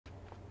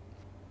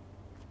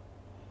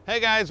Hey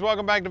guys,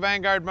 welcome back to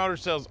Vanguard Motor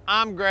Sales.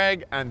 I'm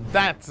Greg, and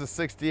that's the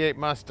 68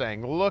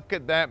 Mustang. Look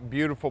at that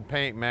beautiful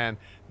paint, man.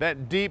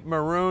 That deep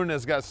maroon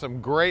has got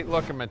some great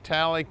looking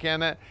metallic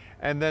in it,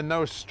 and then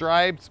those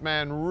stripes,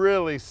 man,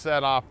 really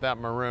set off that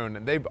maroon.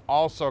 And they've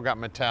also got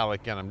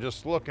metallic in them,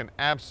 just looking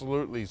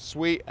absolutely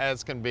sweet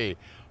as can be.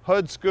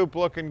 Hood scoop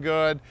looking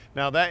good.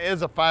 Now that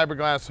is a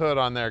fiberglass hood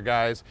on there,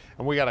 guys.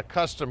 And we got a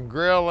custom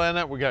grille in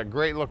it. We got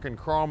great looking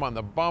chrome on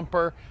the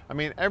bumper. I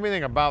mean,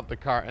 everything about the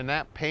car. And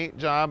that paint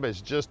job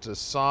is just as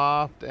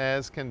soft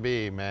as can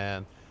be,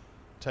 man.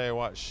 Tell you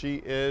what,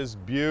 she is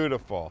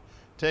beautiful.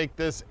 Take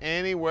this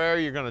anywhere,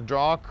 you're gonna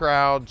draw a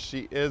crowd.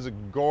 She is a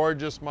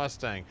gorgeous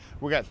Mustang.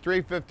 We got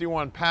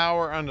 351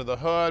 power under the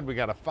hood. We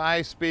got a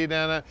 5-speed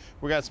in it.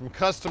 We got some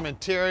custom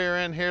interior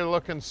in here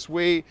looking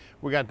sweet.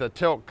 We got the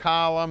tilt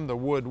column, the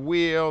wood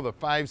wheel, the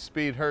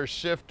 5-speed Hurst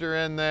shifter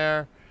in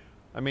there.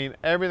 I mean,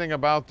 everything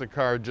about the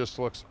car just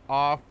looks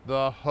off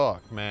the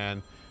hook,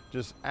 man.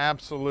 Just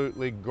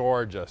absolutely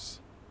gorgeous.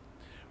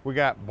 We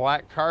got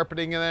black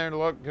carpeting in there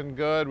looking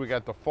good. We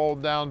got the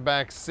fold down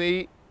back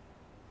seat.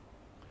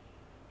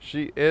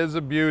 She is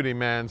a beauty,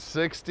 man.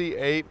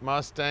 68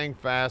 Mustang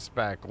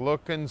Fastback,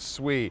 looking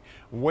sweet.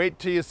 Wait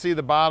till you see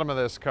the bottom of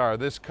this car.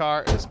 This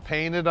car is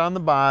painted on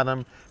the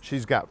bottom.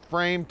 She's got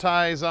frame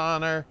ties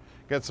on her.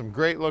 Got some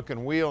great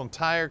looking wheel and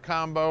tire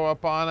combo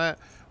up on it.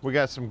 We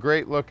got some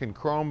great looking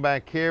chrome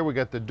back here. We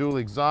got the dual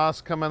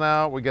exhaust coming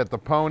out. We got the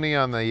pony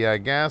on the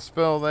gas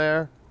fill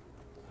there.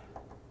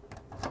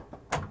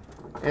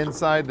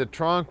 Inside the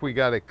trunk, we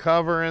got a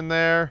cover in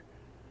there.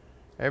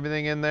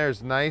 Everything in there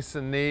is nice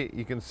and neat.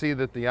 You can see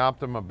that the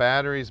Optima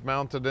battery is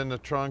mounted in the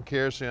trunk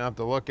here, so you don't have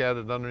to look at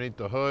it underneath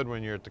the hood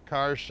when you're at the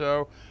car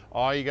show.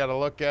 All you got to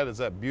look at is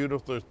that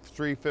beautiful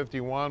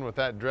 351 with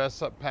that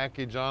dress-up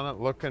package on it,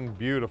 looking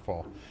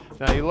beautiful.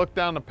 Now you look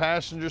down the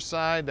passenger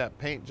side, that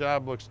paint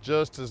job looks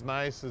just as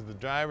nice as the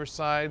driver's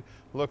side,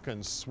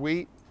 looking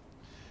sweet.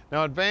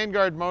 Now at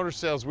Vanguard Motor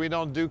Sales, we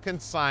don't do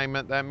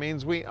consignment. That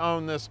means we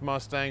own this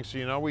Mustang, so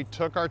you know we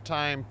took our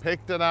time,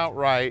 picked it out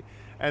right,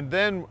 and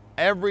then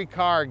every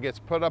car gets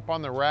put up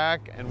on the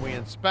rack and we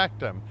inspect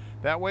them.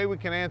 That way we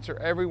can answer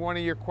every one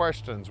of your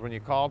questions when you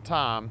call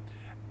Tom.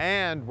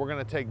 And we're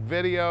gonna take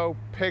video,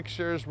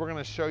 pictures, we're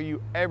gonna show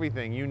you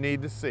everything you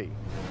need to see.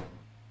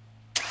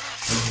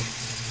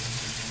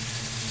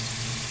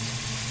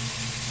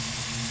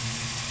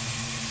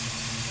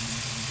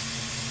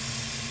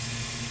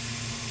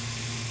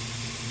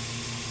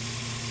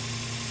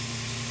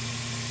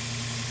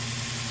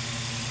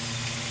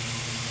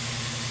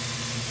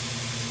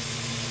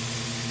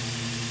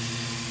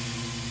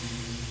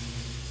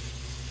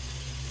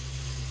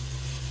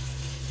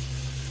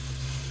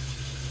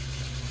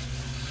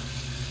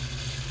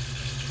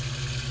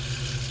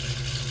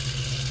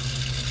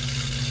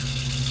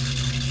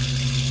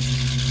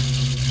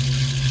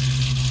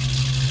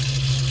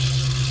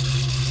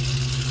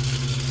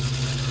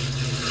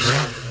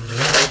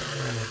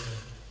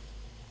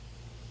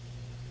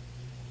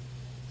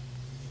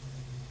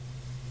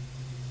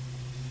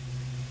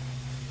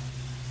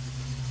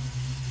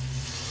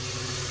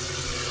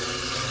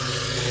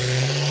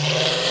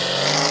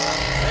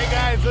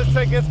 Let's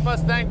take this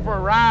Mustang for a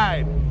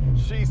ride.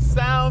 She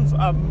sounds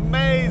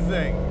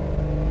amazing.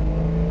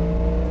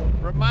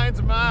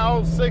 Reminds me of my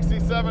old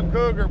 67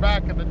 Cougar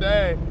back in the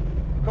day.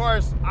 Of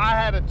course, I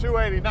had a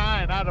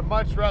 289. I'd have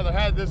much rather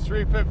had this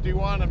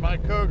 351 in my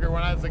Cougar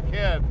when I was a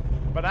kid.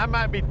 But I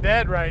might be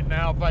dead right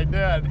now if I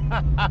did.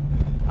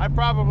 I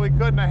probably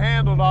couldn't have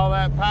handled all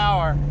that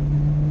power.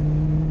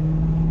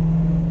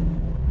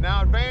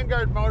 Now at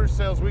Vanguard Motor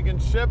Sales, we can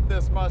ship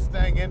this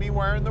Mustang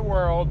anywhere in the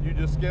world. You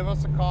just give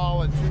us a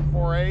call at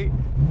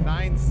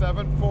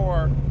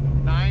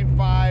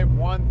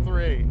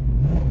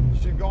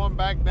 248-974-9513. She's going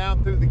back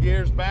down through the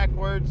gears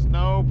backwards,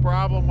 no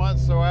problem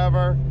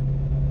whatsoever.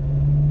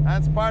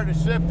 That's part of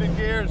shifting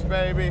gears,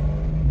 baby.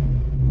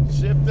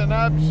 Shifting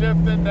up,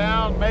 shifting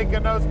down,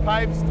 making those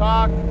pipes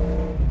talk.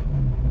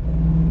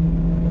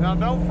 Now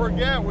don't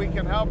forget, we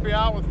can help you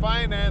out with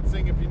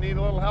financing if you need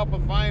a little help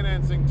with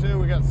financing too.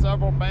 We got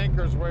several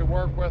bankers we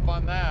work with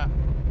on that.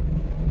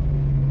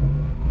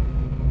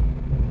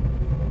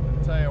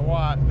 I'll tell you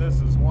what, this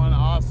is one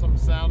awesome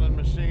sounding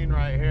machine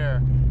right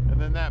here.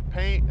 And then that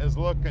paint is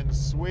looking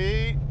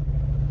sweet.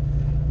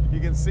 You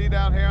can see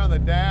down here on the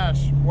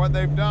dash what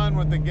they've done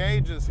with the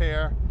gauges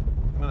here.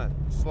 I'm gonna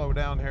slow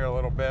down here a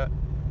little bit.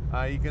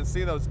 You can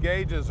see those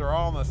gauges are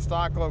all in the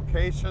stock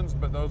locations,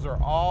 but those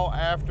are all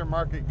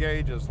aftermarket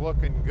gauges,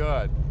 looking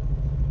good.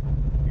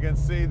 You can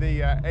see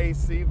the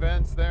AC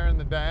vents there in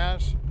the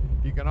dash.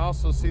 You can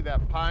also see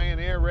that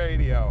Pioneer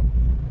radio.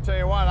 Tell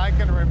you what, I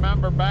can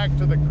remember back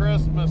to the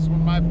Christmas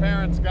when my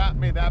parents got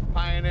me that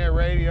Pioneer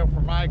radio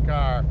for my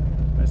car.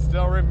 I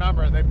still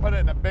remember it. They put it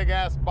in a big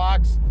ass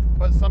box,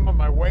 put some of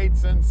my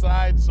weights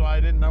inside, so I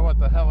didn't know what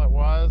the hell it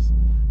was.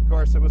 Of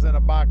course, it was in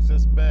a box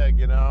this big,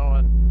 you know,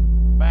 and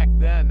back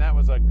then that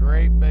was a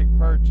great big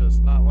purchase,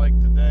 not like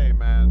today,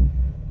 man.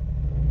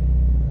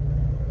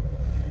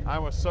 I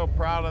was so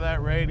proud of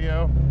that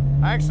radio.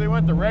 I actually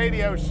went to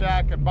Radio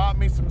Shack and bought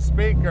me some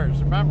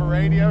speakers. Remember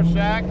Radio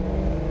Shack?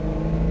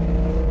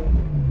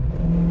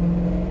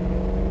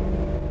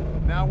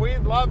 Now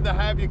we'd love to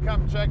have you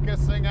come check this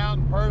thing out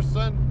in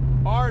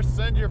person or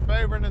send your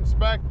favorite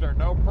inspector,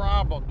 no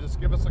problem. Just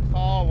give us a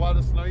call, let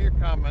us know you're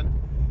coming.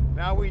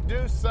 Now we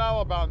do sell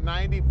about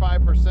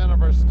 95%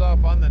 of our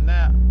stuff on the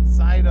net,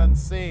 sight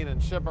unseen,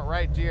 and ship it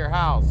right to your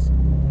house.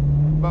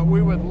 But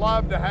we would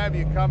love to have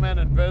you come in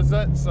and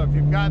visit, so if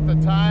you've got the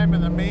time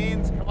and the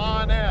means, come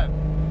on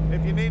in.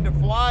 If you need to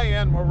fly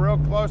in, we're real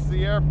close to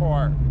the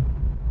airport.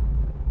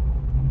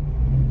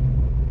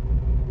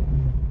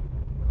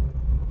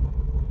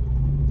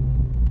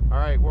 All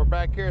right, we're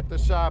back here at the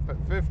shop at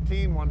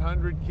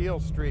 15100 Keel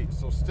Street,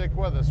 so stick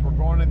with us. We're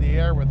going in the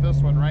air with this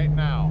one right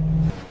now.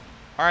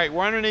 All right,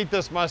 we're underneath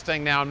this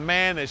Mustang now, and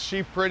man, is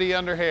she pretty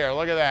under here.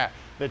 Look at that.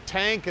 The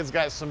tank has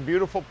got some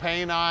beautiful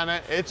paint on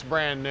it. It's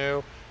brand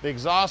new. The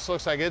exhaust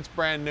looks like it's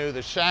brand new.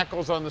 The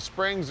shackles on the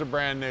springs are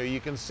brand new. You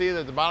can see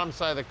that the bottom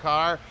side of the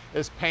car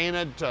is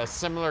painted to a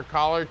similar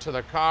color to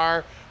the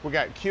car. We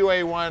got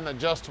QA1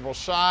 adjustable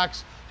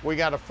shocks. We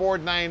got a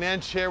Ford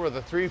 9-inch here with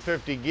a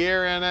 350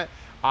 gear in it.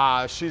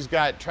 She's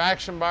got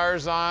traction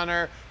bars on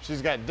her.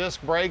 She's got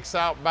disc brakes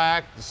out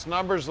back. The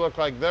snubbers look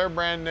like they're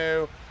brand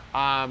new.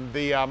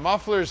 The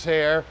mufflers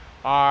here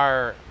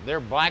they're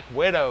black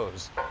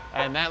Widows,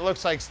 and that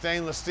looks like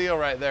stainless steel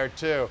right there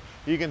too.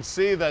 You can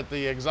see that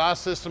the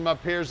exhaust system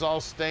up here is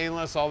all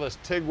stainless. All this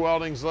TIG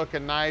welding's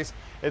looking nice.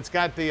 It's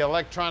got the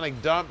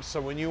electronic dump,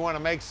 so when you want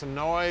to make some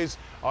noise,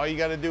 all you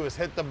got to do is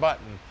hit the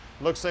button.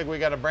 Looks like we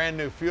got a brand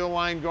new fuel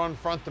line going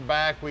front to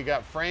back. We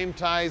got frame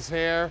ties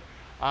here.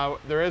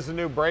 There is a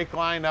new brake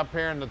line up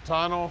here in the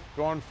tunnel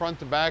going front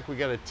to back. We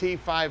got a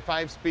T5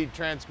 5-speed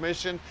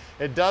transmission.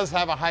 It does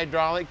have a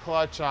hydraulic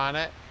clutch on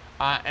it,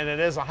 and it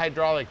is a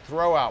hydraulic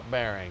throwout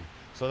bearing.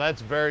 So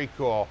that's very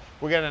cool.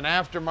 We got an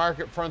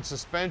aftermarket front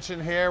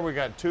suspension here. We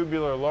got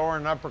tubular lower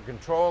and upper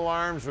control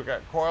arms. We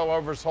got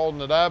coilovers holding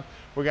it up.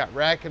 We got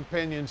rack and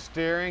pinion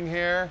steering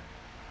here.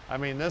 I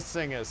mean, this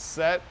thing is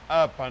set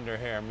up under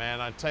here, man.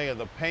 I tell you,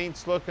 the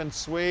paint's looking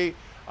sweet.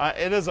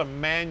 It is a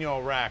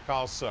manual rack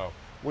also.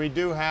 We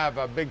do have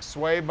a big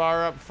sway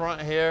bar up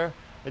front here.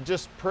 It's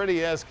just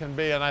pretty as can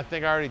be, and I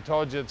think I already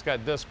told you it's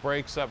got disc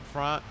brakes up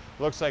front.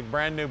 Looks like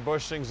brand new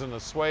bushings in the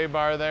sway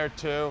bar there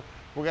too.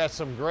 We got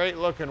some great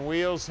looking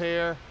wheels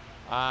here.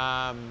 They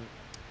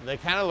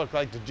kind of look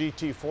like the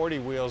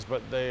GT40 wheels,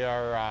 but they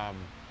are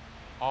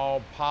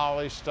all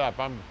polished up.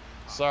 I'm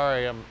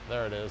sorry,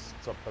 there it is,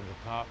 it's up at the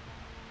top.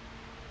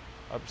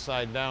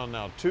 Upside down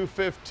now,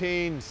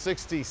 215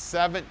 60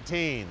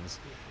 17s.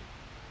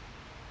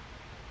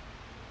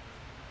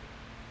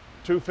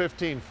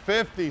 215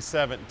 50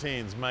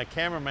 17s. My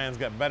cameraman's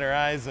got better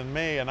eyes than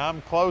me, and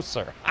I'm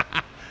closer.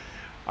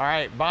 All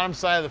right, bottom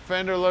side of the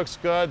fender looks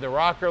good. The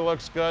rocker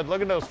looks good.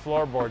 Look at those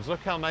floorboards.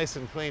 Look how nice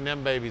and clean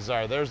them babies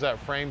are. There's that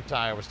frame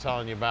tie I was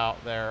telling you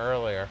about there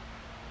earlier.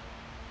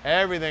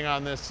 Everything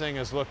on this thing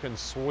is looking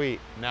sweet.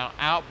 Now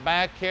out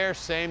back here,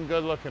 same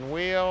good looking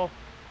wheel.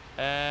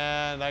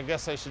 And I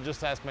guess I should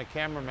just ask my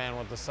cameraman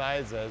what the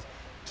size is.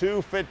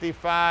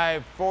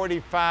 255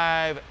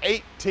 45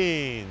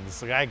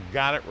 18s. I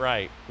got it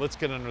right. Let's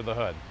get under the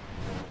hood.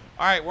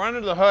 All right, we're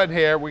under the hood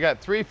here. We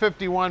got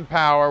 351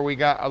 power. We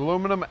got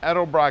aluminum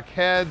Edelbrock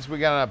heads. We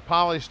got a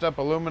polished up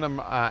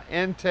aluminum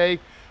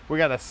intake. We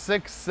got a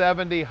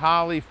 670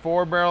 Holley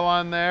 4-barrel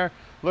on there.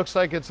 Looks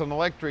like it's an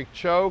electric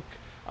choke.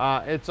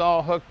 It's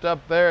all hooked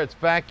up there. It's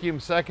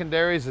vacuum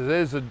secondaries. It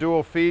is a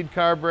dual feed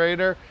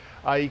carburetor.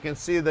 You can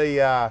see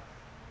the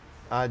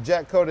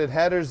jet coated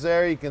headers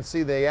there. You can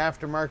see the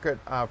aftermarket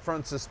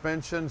front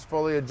suspensions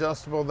fully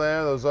adjustable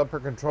there, those upper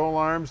control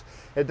arms.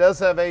 It does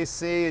have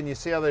AC, and you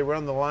see how they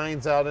run the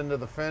lines out into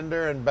the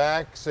fender and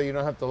back, so you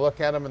don't have to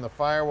look at them in the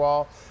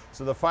firewall.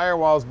 So the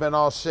firewall's been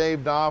all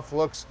shaved off,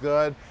 looks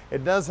good.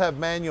 It does have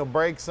manual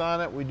brakes on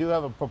it. We do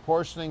have a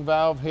proportioning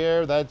valve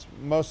here. That's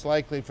most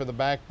likely for the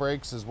back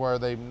brakes, is where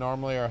they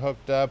normally are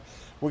hooked up.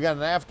 We got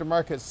an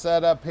aftermarket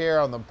setup here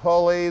on the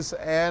pulleys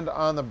and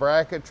on the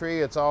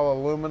bracketry. It's all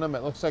aluminum.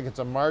 It looks like it's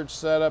a March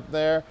setup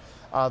there.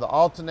 The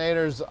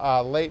alternator's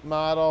late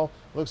model.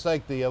 Looks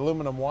like the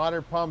aluminum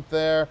water pump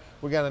there.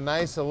 We got a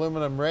nice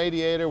aluminum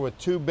radiator with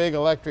 2 big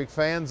electric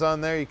fans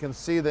on there. You can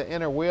see the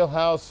inner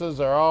wheelhouses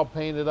are all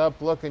painted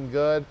up, looking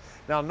good.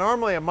 Now,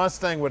 normally a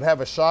Mustang would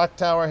have a shock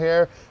tower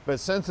here, but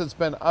since it's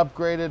been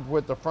upgraded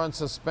with the front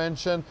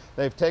suspension,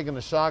 they've taken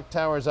the shock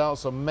towers out.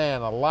 So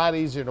man, a lot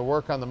easier to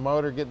work on the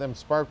motor, get them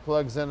spark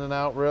plugs in and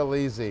out real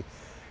easy.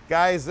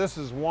 Guys, this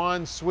is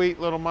one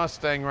sweet little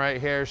Mustang right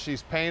here.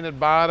 She's painted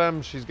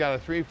bottom. She's got a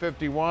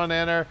 351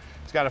 in her.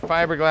 It's got a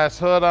fiberglass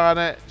hood on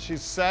it.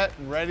 She's set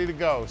and ready to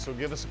go. So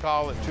give us a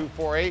call at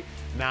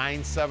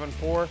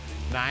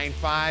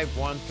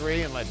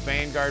 248-974-9513 and let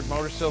Vanguard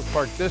Motor Sales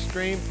park this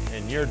dream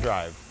in your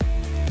drive.